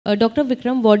Dr.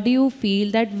 Vikram, what do you feel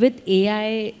that with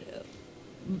AI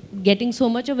getting so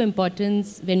much of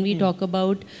importance when we talk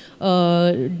about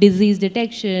disease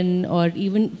detection or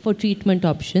even for treatment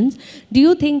options, do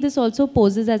you think this also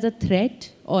poses as a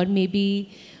threat or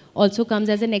maybe also comes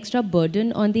as an extra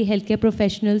burden on the healthcare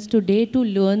professionals today to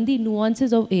learn the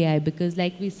nuances of AI? Because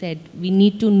like we said, we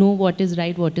need to know what is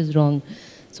right, what is wrong.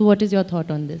 So what is your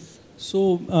thought on this?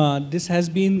 So this has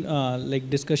been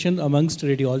like discussion amongst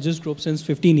radiologist groups since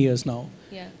 15 years now.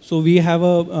 Yeah. So we have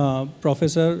a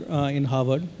professor in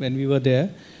Harvard when we were there.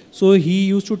 So he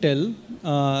used to tell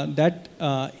that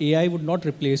AI would not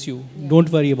replace you. Yeah.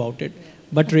 Don't worry about it. Yeah.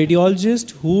 But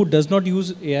radiologist who does not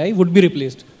use AI would be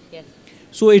replaced. Yes.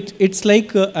 So it's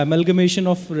like amalgamation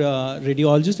of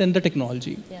radiologist and the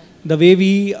technology. Yeah. The way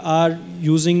we are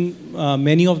using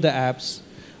many of the apps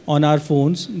on our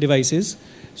phones, devices.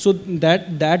 So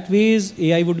that ways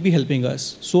AI would be helping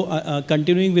us. So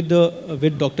continuing with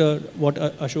Dr. what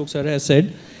Ashok sir has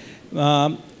said,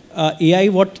 AI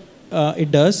what it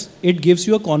does, it gives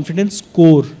you a confidence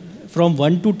score from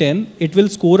 1 to 10. It will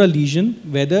score a lesion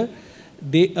whether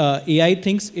AI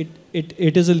thinks it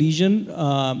is a lesion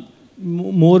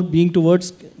more being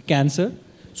towards cancer.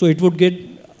 So it would get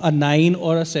a 9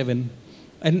 or a 7,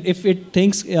 and if it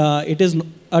thinks it is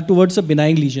towards a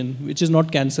benign lesion which is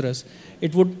not cancerous,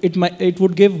 it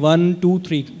would give 1, 2,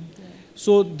 3. Yeah.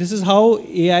 So this is how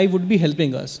AI would be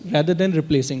helping us rather than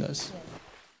replacing us. Yeah.